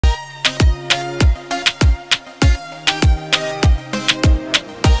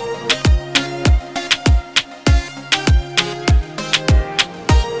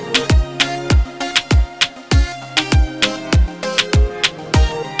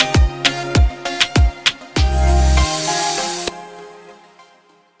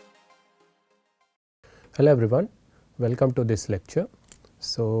Hello everyone, welcome to this lecture.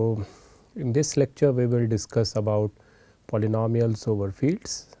 So, in this lecture we will discuss about polynomials over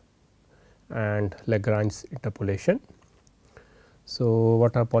fields and Lagrange interpolation. So,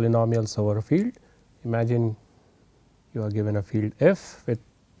 what are polynomials over a field? Imagine you are given a field f with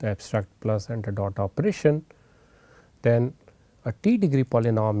the abstract plus and a dot operation, then a t degree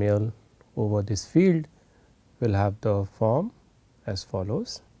polynomial over this field will have the form as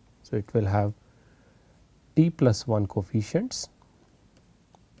follows. So, it will have t plus 1 coefficients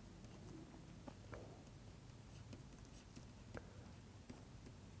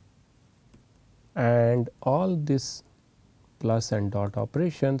and all this plus and dot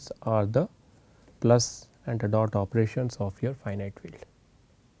operations are the plus and the dot operations of your finite field.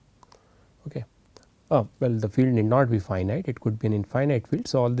 Okay. Well, the field need not be finite, it could be an infinite field.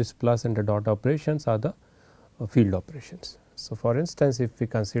 So, all this plus and the dot operations are the field operations. So, for instance, if we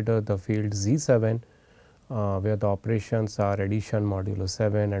consider the field Z7 where the operations are addition modulo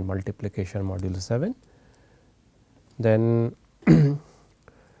 7 and multiplication modulo 7, then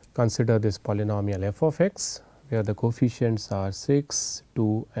consider this polynomial f of x where the coefficients are 6,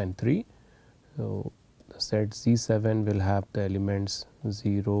 2 and 3. So, the set Z7 will have the elements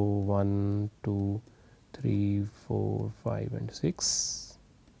 0, 1, 2, 3, 4, 5 and 6.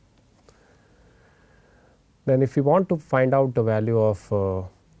 Then if we want to find out the value of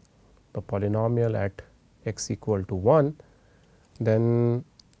the polynomial at x equal to 1, then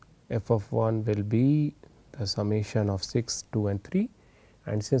f of 1 will be the summation of 6, 2 and 3,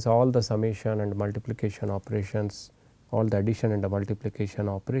 and since all the summation and multiplication operations, all the addition and the multiplication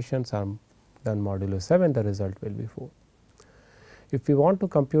operations are done modulo 7, the result will be 4. If we want to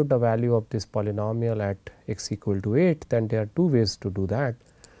compute the value of this polynomial at x equal to 8, then there are two ways to do that.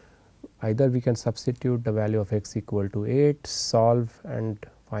 Either we can substitute the value of x equal to 8, solve and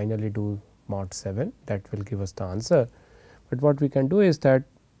finally do mod 7, that will give us the answer. But what we can do is that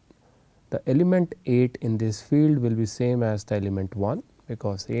the element 8 in this field will be same as the element 1,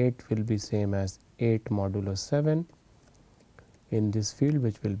 because 8 will be same as 8 modulo 7 in this field,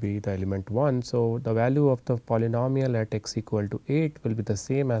 which will be the element 1. So, the value of the polynomial at x equal to 8 will be the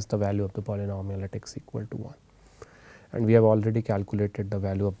same as the value of the polynomial at x equal to 1, and we have already calculated the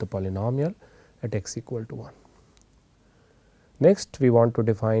value of the polynomial at x equal to 1. Next, we want to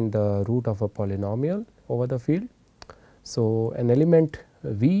define the root of a polynomial over the field. So, an element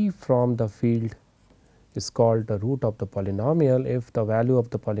v from the field is called the root of the polynomial if the value of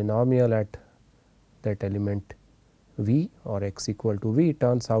the polynomial at that element v or x equal to v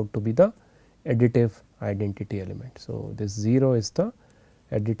turns out to be the additive identity element. So, this 0 is the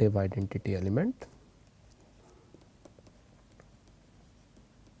additive identity element.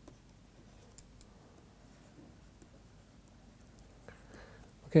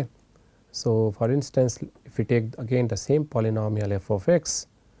 Okay. So, for instance, if we take again the same polynomial f of x,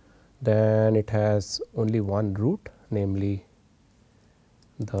 then it has only one root, namely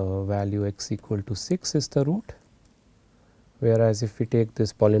the value x equal to 6 is the root, whereas if we take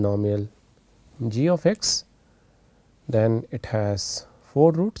this polynomial g of x, then it has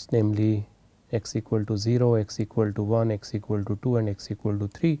 4 roots, namely x equal to 0, x equal to 1, x equal to 2 and x equal to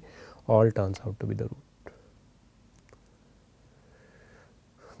 3 all turns out to be the root.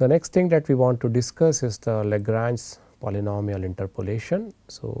 The next thing that we want to discuss is the Lagrange polynomial interpolation.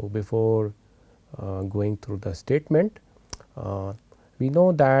 So, before going through the statement, we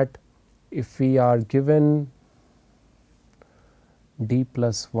know that if we are given d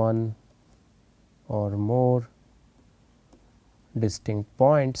plus 1 or more distinct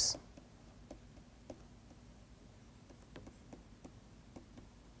points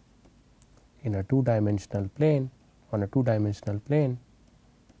in a two-dimensional plane, on a two-dimensional plane,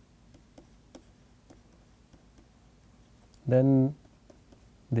 then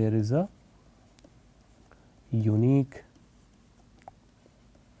there is a unique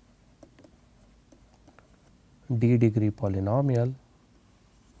d degree polynomial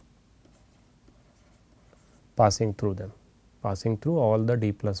passing through them, passing through all the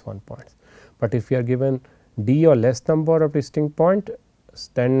d plus 1 points. But if we are given d or less number of distinct points,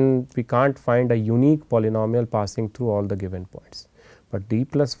 then we can't find a unique polynomial passing through all the given points. But d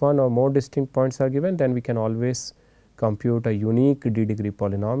plus 1 or more distinct points are given, then we can always compute a unique d degree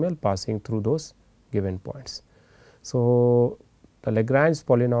polynomial passing through those given points. So, the Lagrange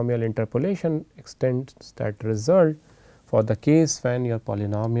polynomial interpolation extends that result for the case when your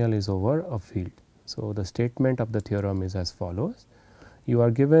polynomial is over a field. So, the statement of the theorem is as follows: you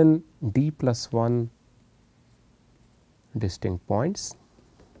are given d plus 1 distinct points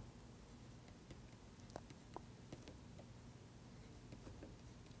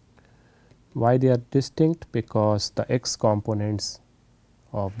Why they are distinct? Because the x components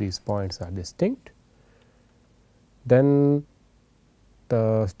of these points are distinct. Then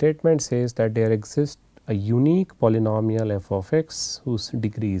the statement says that there exists a unique polynomial f of x whose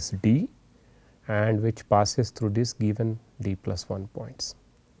degree is d and which passes through this given d plus 1 points.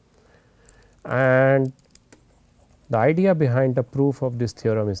 And the idea behind the proof of this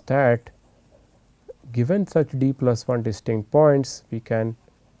theorem is that given such d plus 1 distinct points, we can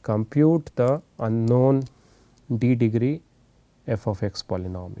compute the unknown d degree f of x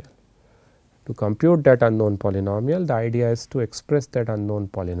polynomial. To compute that unknown polynomial, the idea is to express that unknown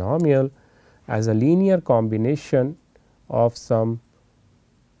polynomial as a linear combination of some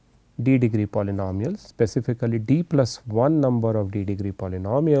d degree polynomials, specifically d plus 1 number of d degree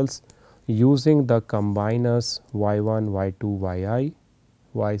polynomials using the combiners y1, y2, yi,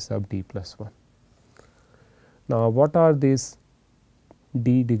 y sub d plus 1. Now, what are these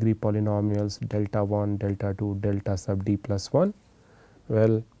d degree polynomials delta 1, delta 2, delta sub d plus 1?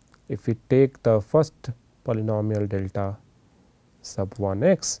 Well, if we take the first polynomial delta sub 1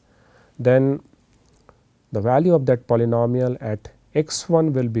 x, then the value of that polynomial at x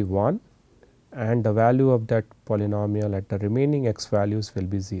 1 will be 1 and the value of that polynomial at the remaining x values will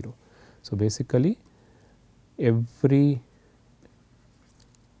be 0. So, basically every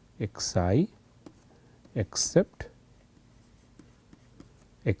xi except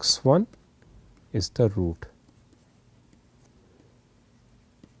x 1 is the root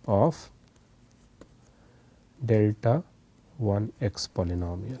of delta 1 x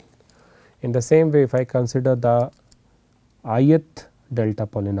polynomial. In the same way, if I consider the ith delta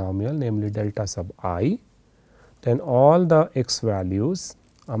polynomial, namely delta sub I, then all the x values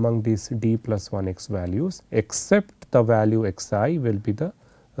among these d plus 1 x values except the value xi will be the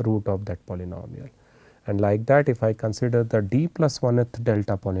root of that polynomial. And like that, if I consider the d plus 1th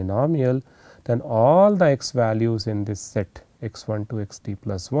delta polynomial, then all the x values in this set x 1 to x d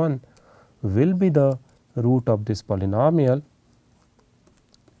plus 1 will be the root of this polynomial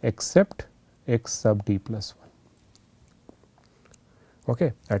except x sub d plus 1.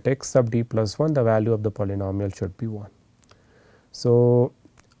 Okay. At x sub d plus 1, the value of the polynomial should be 1. So,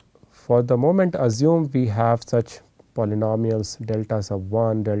 for the moment assume we have such polynomials delta sub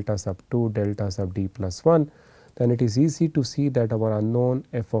 1, delta sub 2, delta sub d plus 1, then it is easy to see that our unknown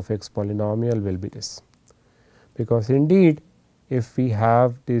f of x polynomial will be this. Because indeed, if we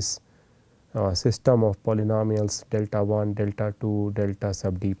have this system of polynomials delta 1, delta 2, delta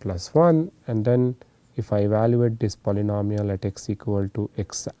sub d plus 1, and then if I evaluate this polynomial at x equal to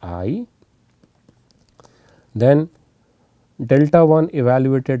xi, then delta 1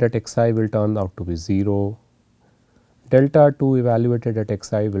 evaluated at xi will turn out to be 0, delta 2 evaluated at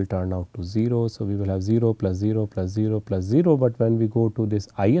xi will turn out to 0. So, we will have 0 plus 0 plus 0 plus 0, but when we go to this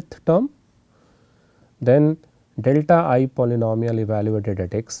ith term, then delta I polynomial evaluated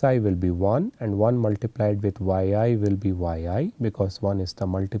at xi will be 1 and 1 multiplied with yi will be yi, because 1 is the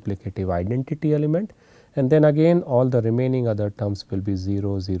multiplicative identity element, and then again all the remaining other terms will be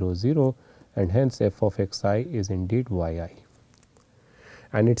 0, 0, 0, and hence f of xi is indeed yi.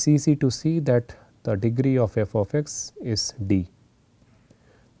 And it is easy to see that the degree of f of x is d,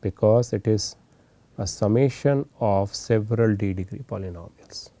 because it is a summation of several d degree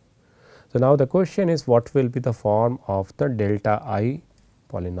polynomials. So, now the question is what will be the form of the delta I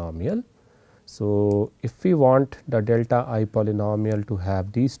polynomial. So, if we want the delta I polynomial to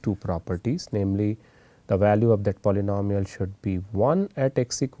have these two properties, namely the value of that polynomial should be 1 at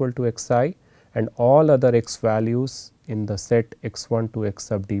x equal to xi and all other x values in the set x 1 to x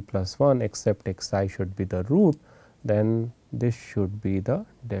sub d plus 1 except xi should be the root, then this should be the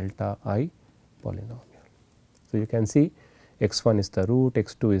delta I polynomial. So, you can see x 1 is the root,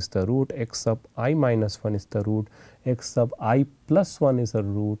 x 2 is the root, x sub I minus 1 is the root, x sub I plus 1 is a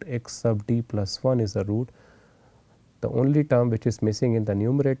root, x sub d plus 1 is a root. The only term which is missing in the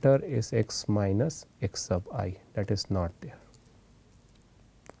numerator is x minus x sub I, that is not there.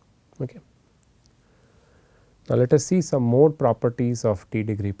 Okay. Now, let us see some more properties of d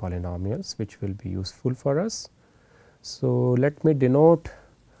degree polynomials which will be useful for us. So, let me denote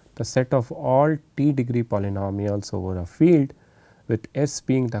the set of all t degree polynomials over a field with s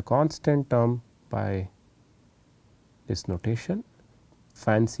being the constant term by this notation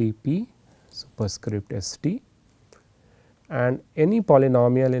fancy p superscript st, and any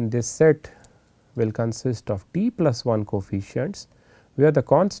polynomial in this set will consist of t plus 1 coefficients, where the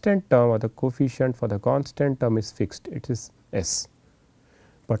constant term or the coefficient for the constant term is fixed, it is s.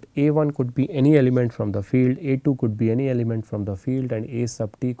 But a1 could be any element from the field, a2 could be any element from the field, and a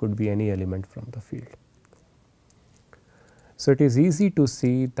sub t could be any element from the field. So, it is easy to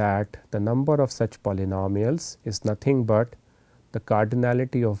see that the number of such polynomials is nothing but the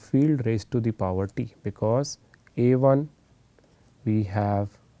cardinality of field raised to the power t, because A1 we have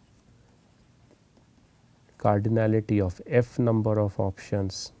cardinality of f number of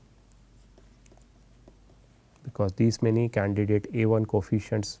options, because these many candidate A1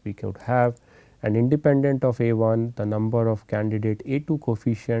 coefficients we could have, and independent of A1 the number of candidate A2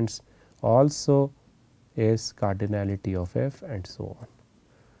 coefficients also is cardinality of f, and so on,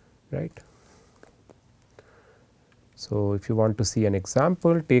 right. So, if you want to see an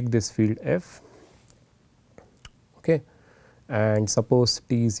example, take this field f, okay, and suppose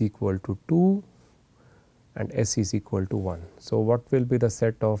t is equal to 2 and s is equal to 1. So, what will be the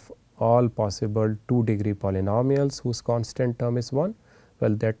set of all possible 2 degree polynomials whose constant term is 1?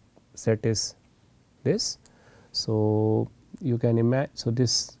 Well, that set is this. So, you can imagine, so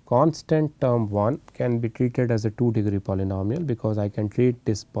this constant term 1 can be treated as a 2 degree polynomial, because I can treat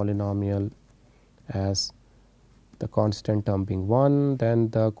this polynomial as the constant term being 1, then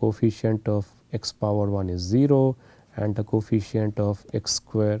the coefficient of x power 1 is 0 and the coefficient of x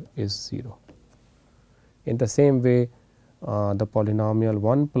square is 0. In the same way, the polynomial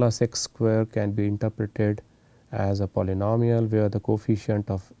 1 plus x square can be interpreted as a polynomial where the coefficient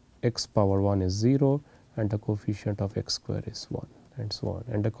of x power 1 is 0 and the coefficient of x square is 1, and so on,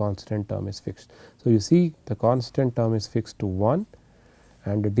 and the constant term is fixed. So, you see the constant term is fixed to 1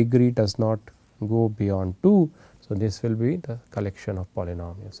 and the degree does not go beyond 2. So, this will be the collection of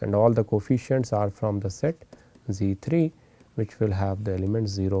polynomials, and all the coefficients are from the set Z3, which will have the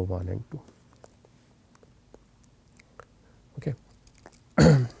elements 0, 1 and 2. Okay.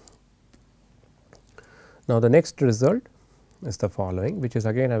 Now, the next result is the following, which is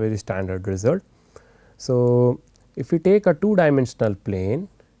again a very standard result. So, if we take a 2-dimensional plane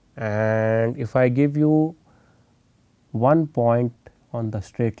and if I give you one point on the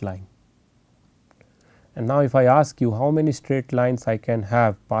straight line, and now if I ask you how many straight lines I can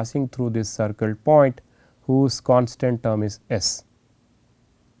have passing through this circled point whose constant term is s,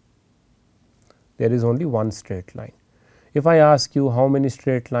 there is only one straight line. If I ask you how many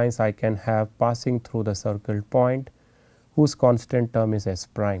straight lines I can have passing through the circled point whose constant term is s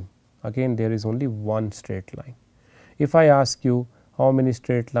prime, again there is only one straight line. If I ask you how many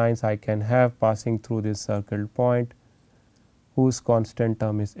straight lines I can have passing through this circled point whose constant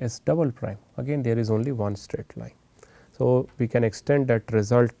term is s double prime, again there is only one straight line. So, we can extend that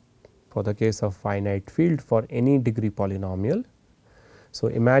result for the case of finite field for any degree polynomial. So,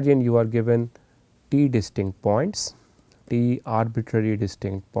 imagine you are given t distinct points, t arbitrary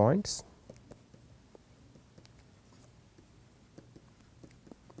distinct points,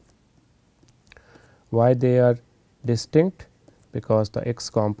 why they are distinct? Because the x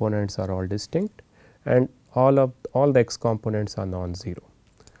components are all distinct and all the x components are non-zero.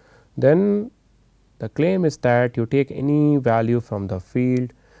 Then the claim is that you take any value from the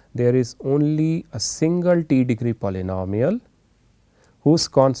field, there is only a single t degree polynomial whose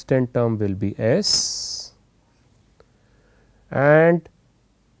constant term will be s and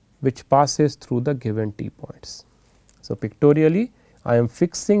which passes through the given t points. So, pictorially I am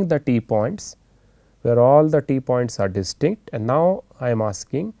fixing the t points where all the t points are distinct, and now I am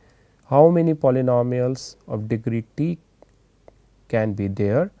asking how many polynomials of degree t can be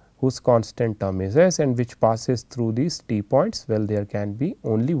there whose constant term is s and which passes through these t points. Well, there can be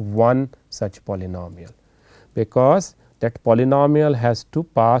only one such polynomial, because that polynomial has to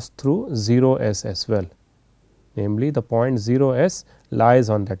pass through 0 s as well, namely the point 0 s lies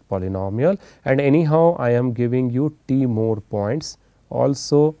on that polynomial, and anyhow I am giving you t more points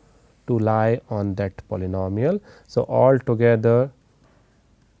also to lie on that polynomial. So, altogether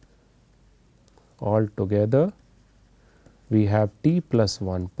we have t plus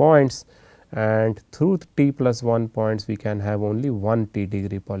 1 points, and through t plus 1 points we can have only one t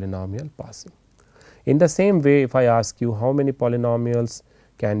degree polynomial passing. In the same way, if I ask you how many polynomials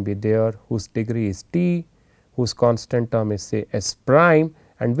can be there whose degree is t, whose constant term is say s prime,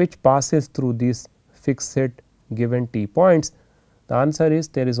 and which passes through these fixed given t points, the answer is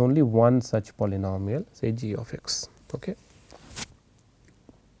there is only one such polynomial, say g of x. Okay.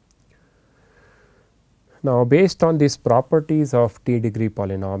 Now, based on these properties of t degree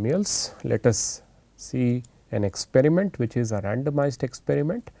polynomials, let us see an experiment which is a randomized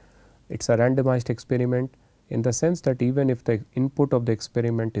experiment. It is a randomized experiment in the sense that even if the input of the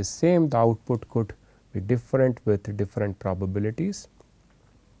experiment is same, the output could be different with different probabilities.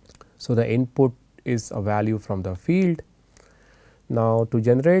 So, the input is a value from the field. Now, to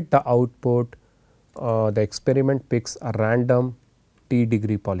generate the output, the experiment picks a random t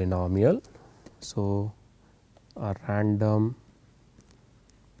degree polynomial. So, a random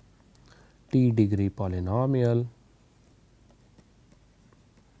t degree polynomial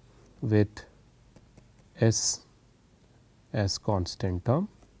with s as constant term,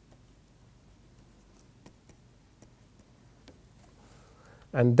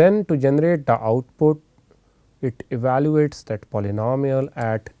 and then to generate the output it evaluates that polynomial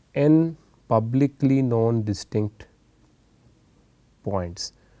at n publicly known distinct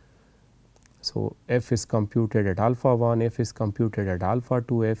points. So, f is computed at alpha 1, f is computed at alpha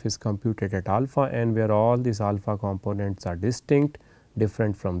 2, f is computed at alpha n, where all these alpha components are distinct,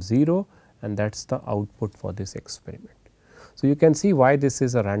 different from 0, and that is the output for this experiment. So, you can see why this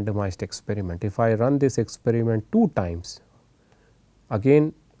is a randomized experiment. If I run this experiment 2 times,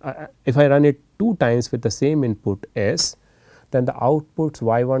 again if I run it 2 times with the same input s, then the outputs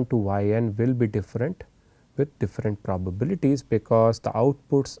y 1 to y n will be different with different probabilities, because the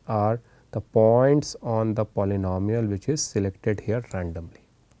outputs are the points on the polynomial which is selected here randomly.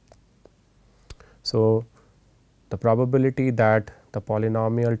 So, the probability that the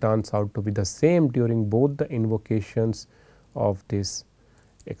polynomial turns out to be the same during both the invocations of this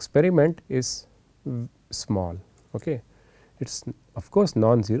experiment is small. Okay. It is of course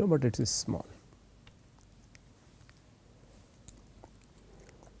non-zero, but it is small.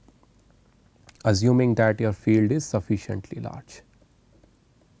 Assuming that your field is sufficiently large.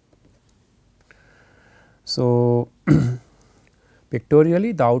 So,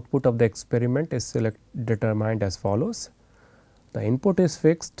 pictorially the output of the experiment is determined as follows. The input is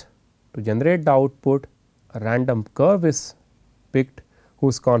fixed. To generate the output, a random curve is picked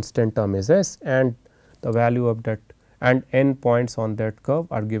whose constant term is s, and the value of that and n points on that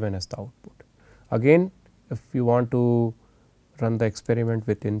curve are given as the output. Again, if you want to run the experiment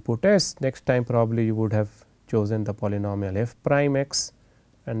with input s, next time probably you would have chosen the polynomial f prime x,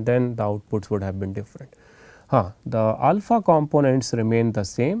 and then the outputs would have been different. The alpha components remain the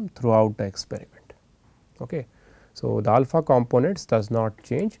same throughout the experiment. Okay. So, the alpha components does not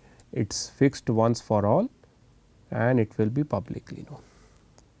change, it is fixed once for all and it will be publicly known.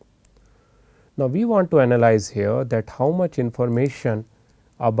 Now, we want to analyze here that how much information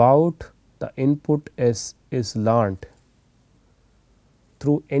about the input s is learnt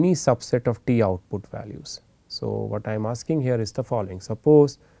through any subset of t output values. So, what I am asking here is the following.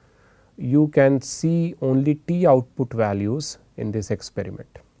 Suppose you can see only t output values in this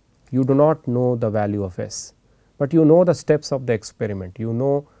experiment. You do not know the value of s, but you know the steps of the experiment. You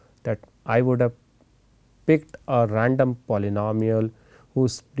know that I would have picked a random polynomial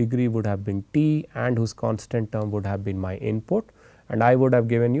whose degree would have been t and whose constant term would have been my input, and I would have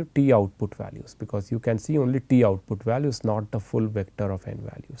given you t output values, because you can see only t output values, not the full vector of n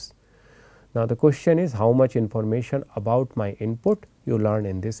values. Now, the question is how much information about my input you learn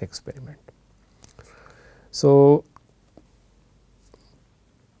in this experiment. So,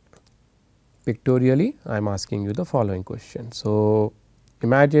 pictorially I am asking you the following question. So,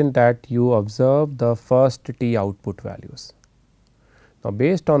 imagine that you observe the first t output values. Now,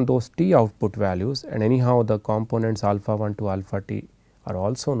 based on those t output values, and anyhow the components alpha 1 to alpha t are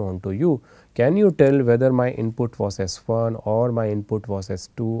also known to you, can you tell whether my input was S1 or my input was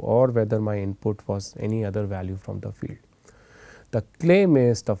S2 or whether my input was any other value from the field? The claim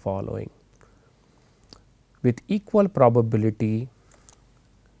is the following: with equal probability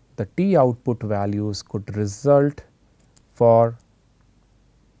the t output values could result for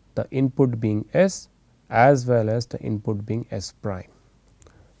the input being S as well as the input being S prime.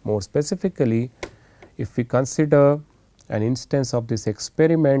 More specifically, if we consider an instance of this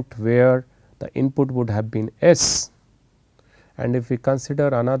experiment where the input would have been S, and if we consider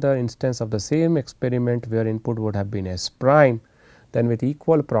another instance of the same experiment where input would have been S prime, then with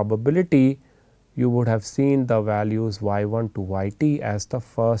equal probability you would have seen the values y 1 to y t as the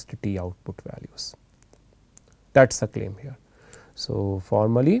first t output values. That is the claim here. So,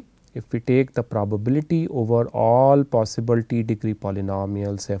 formally if we take the probability over all possible t degree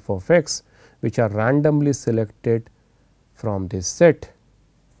polynomials f of x which are randomly selected from this set,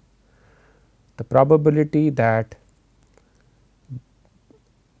 the probability that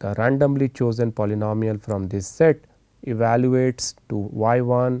the randomly chosen polynomial from this set evaluates to y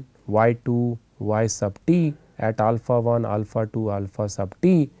 1, y 2, y sub t at alpha 1, alpha 2, alpha sub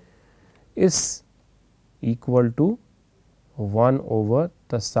t is equal to 1 over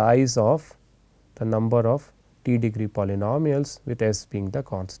the size of the number of t degree polynomials with s being the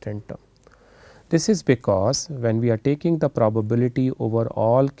constant term. This is because when we are taking the probability over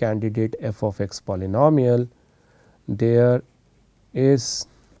all candidate f of x polynomial, there is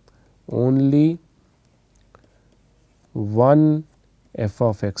only one f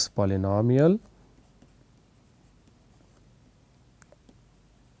of x polynomial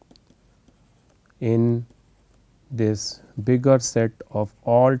in this bigger set of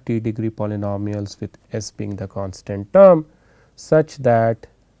all t degree polynomials with s being the constant term, such that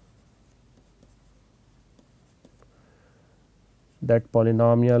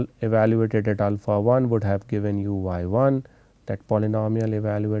polynomial evaluated at alpha 1 would have given you y 1, that polynomial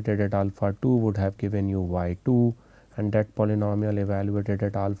evaluated at alpha 2 would have given you y 2, and that polynomial evaluated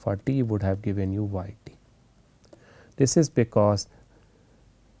at alpha t would have given you y t. This is because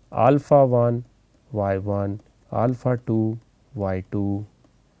alpha 1 y 1, alpha 2 y 2,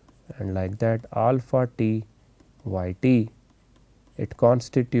 and like that alpha t y t, it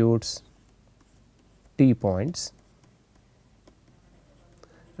constitutes t points,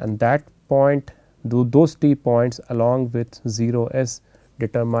 and that point, those t points along with 0 s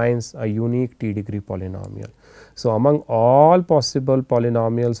determines a unique t degree polynomial. So, among all possible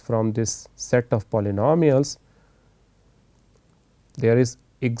polynomials from this set of polynomials, there is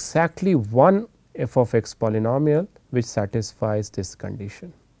exactly one f of x polynomial which satisfies this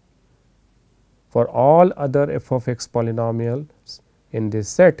condition. For all other f of x polynomials in this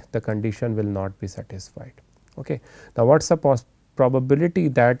set, the condition will not be satisfied. Okay. Now, what is the probability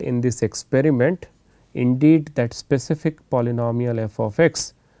that in this experiment indeed that specific polynomial f of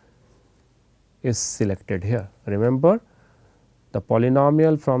x is selected here? Remember, the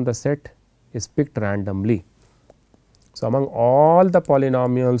polynomial from the set is picked randomly. So, among all the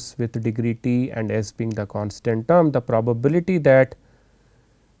polynomials with degree t and s being the constant term, the probability that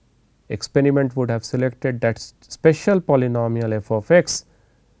experiment would have selected that special polynomial f of x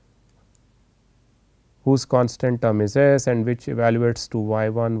whose constant term is s and which evaluates to y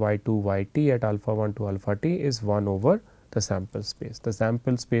 1, y 2, y t at alpha 1 to alpha t is 1 over the sample space. The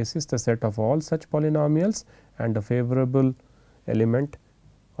sample space is the set of all such polynomials, and the favorable element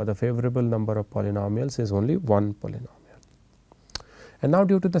or the favorable number of polynomials is only one polynomial. And now,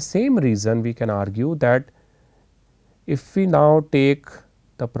 due to the same reason, we can argue that if we now take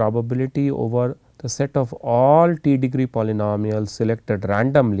the probability over the set of all t degree polynomials selected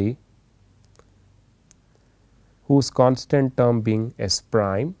randomly, whose constant term being s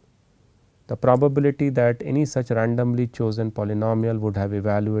prime, the probability that any such randomly chosen polynomial would have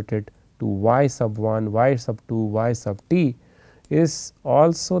evaluated to y sub 1, y sub 2, y sub t is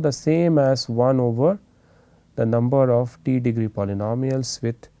also the same as 1 over the number of t degree polynomials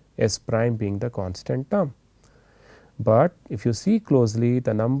with s prime being the constant term. But if you see closely,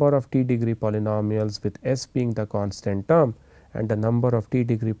 the number of t degree polynomials with s being the constant term and the number of t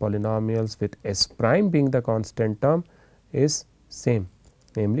degree polynomials with s prime being the constant term is same,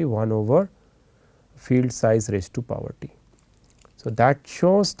 namely 1 over field size raised to power t. So, that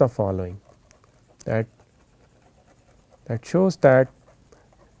shows the following, that shows that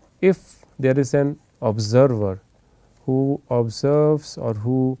if there is an observer who observes or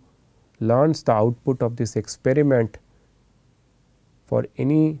who learns the output of this experiment for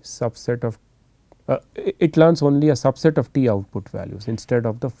any subset of it learns only a subset of t output values instead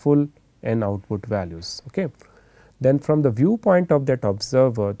of the full n output values. Okay. Then from the viewpoint of that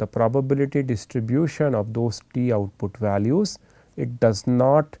observer, the probability distribution of those t output values, it does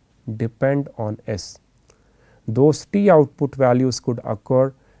not depend on s. Those t output values could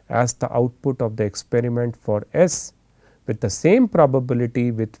occur as the output of the experiment for s with the same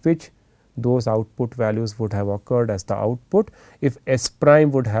probability with which those output values would have occurred as the output if s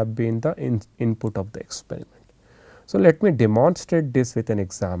prime would have been the input of the experiment. So, let me demonstrate this with an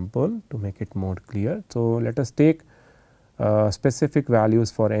example to make it more clear. So, let us take specific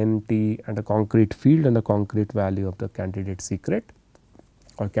values for n, t and a concrete field and a concrete value of the candidate secret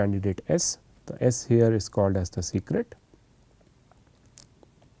or candidate s. The s here is called as the secret.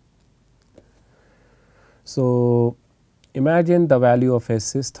 So, imagine the value of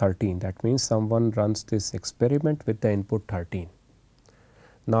s is 13, that means someone runs this experiment with the input 13.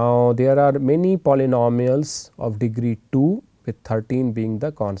 Now, there are many polynomials of degree 2 with 13 being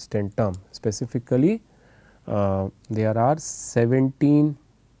the constant term. Specifically, there are 17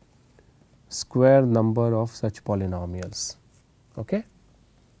 square number of such polynomials. Okay.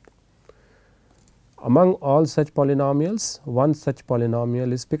 Among all such polynomials, one such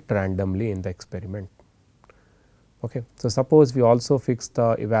polynomial is picked randomly in the experiment. Okay. So, suppose we also fix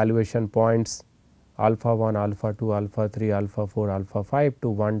the evaluation points alpha 1, alpha 2, alpha 3, alpha 4, alpha 5 to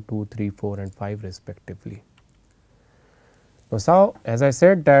 1, 2, 3, 4 and 5 respectively. Now, so as I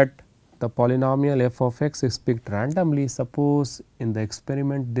said that the polynomial f of x is picked randomly, suppose in the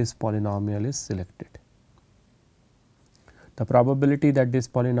experiment this polynomial is selected. The probability that this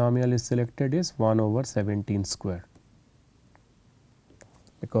polynomial is selected is 1 over 17 square.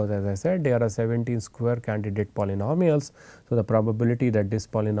 because as I said there are 17 square candidate polynomials. So, the probability that this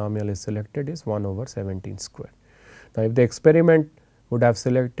polynomial is selected is 1 over 17 square. Now, if the experiment would have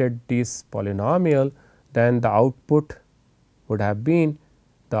selected this polynomial, then the output would have been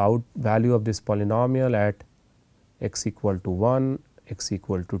the value of this polynomial at x equal to 1, x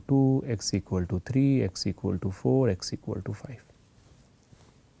equal to 2, x equal to 3, x equal to 4, x equal to 5.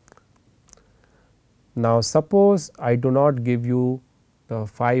 Now, suppose I do not give you the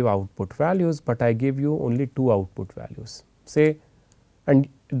 5 output values, but I give you only 2 output values, say, and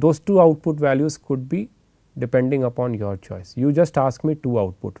those 2 output values could be depending upon your choice. You just ask me 2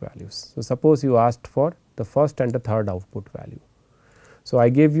 output values. So, suppose you asked for the first and the third output value. So, I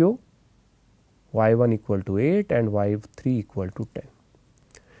gave you y 1 equal to 8 and y 3 equal to 10.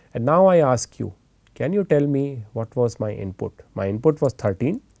 And now I ask you, can you tell me what was my input? My input was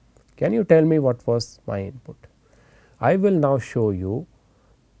 13. Can you tell me what was my input? I will now show you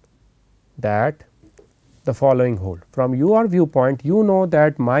that the following hold. From your viewpoint, you know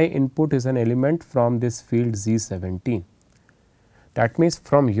that my input is an element from this field Z17. That means,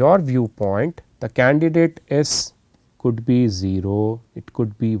 from your viewpoint, the candidate S could be 0, it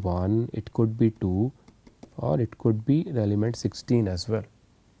could be 1, it could be 2, or it could be the element 16 as well.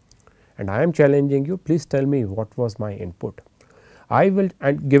 And I am challenging you, please tell me what was my input. I will,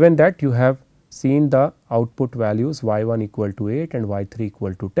 and given that you have seen the output values y 1 equal to 8 and y 3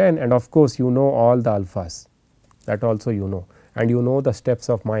 equal to 10, and of course, you know all the alphas, that also you know, and you know the steps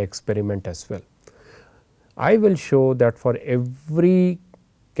of my experiment as well. I will show that for every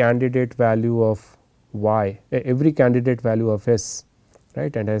candidate value of y, every candidate value of S,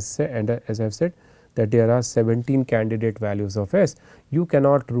 right, and as I have said that there are 17 candidate values of S, you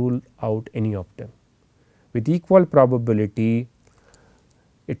cannot rule out any of them. With equal probability,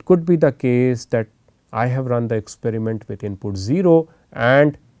 it could be the case that I have run the experiment with input 0,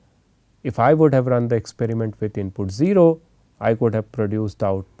 and if I would have run the experiment with input 0, I could have produced the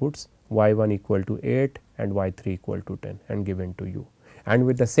outputs y 1 equal to 8 and y 3 equal to 10 and given to you. And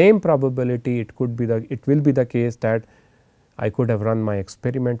with the same probability, it will be the case that I could have run my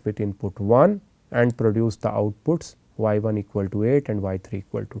experiment with input 1 and produced the outputs y 1 equal to 8 and y 3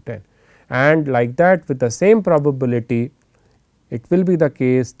 equal to 10. And like that, with the same probability, it will be the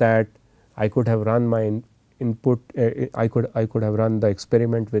case that I could have run my input, I could have run the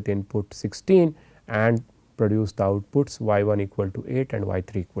experiment with input 16 and produced the outputs y 1 equal to 8 and y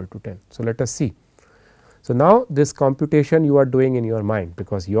 3 equal to 10. So, let us see. So, now this computation you are doing in your mind,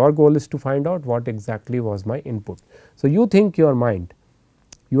 because your goal is to find out what exactly was my input. So, you think your mind,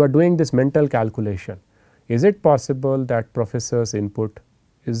 you are doing this mental calculation, is it possible that professor's input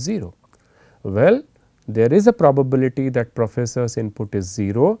is 0? Well, there is a probability that professor's input is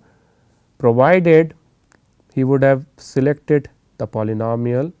 0, provided he would have selected the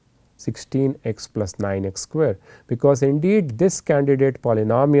polynomial 16x plus 9x square, because indeed this candidate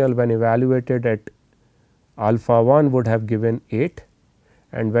polynomial when evaluated at alpha 1 would have given 8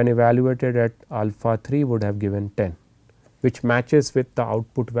 and when evaluated at alpha 3 would have given 10, which matches with the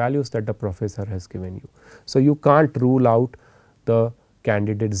output values that the professor has given you. So, you can't rule out the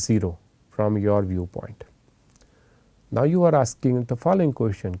candidate 0 from your viewpoint. Now, you are asking the following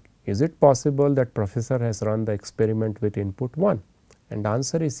question, is it possible that professor has run the experiment with input 1? And the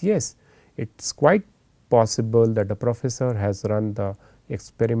answer is yes, it is quite possible that the professor has run the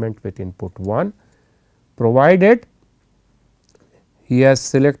experiment with input 1, provided he has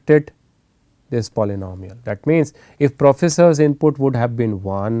selected this polynomial. That means, if professor's input would have been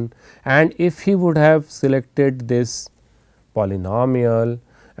 1 and if he would have selected this polynomial,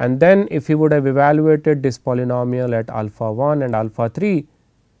 and then if he would have evaluated this polynomial at alpha 1 and alpha 3,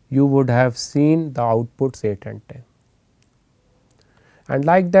 you would have seen the outputs 8 and 10. And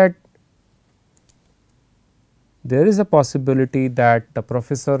like that, there is a possibility that the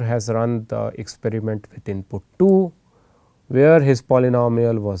professor has run the experiment with input 2, where his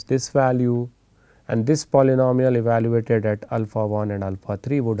polynomial was this value, and this polynomial evaluated at alpha 1 and alpha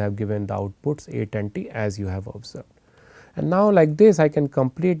 3 would have given the outputs 8 and t as you have observed. And now, like this, I can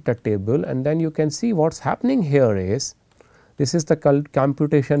complete the table, and then you can see what is happening here is, this is the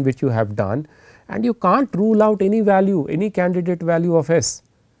computation which you have done, and you can't rule out any value, any candidate value of S.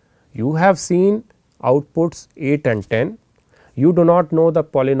 You have seen outputs 8 and 10, you do not know the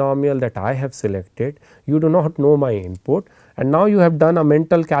polynomial that I have selected, you do not know my input, and now you have done a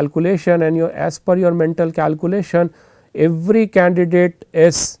mental calculation, and as per your mental calculation, every candidate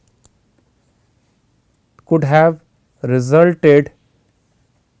S could have resulted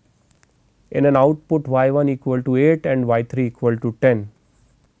in an output y 1 equal to 8 and y 3 equal to 10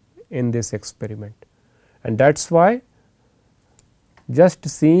 in this experiment. And that is why just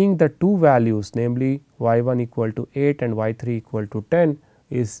seeing the two values, namely y 1 equal to 8 and y 3 equal to 10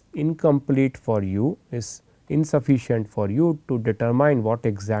 is incomplete for you, is insufficient for you to determine what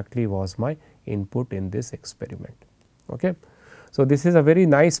exactly was my input in this experiment. Okay. So, this is a very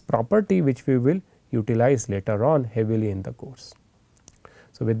nice property which we will utilize later on heavily in the course.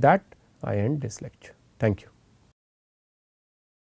 So, with that I end this lecture. Thank you.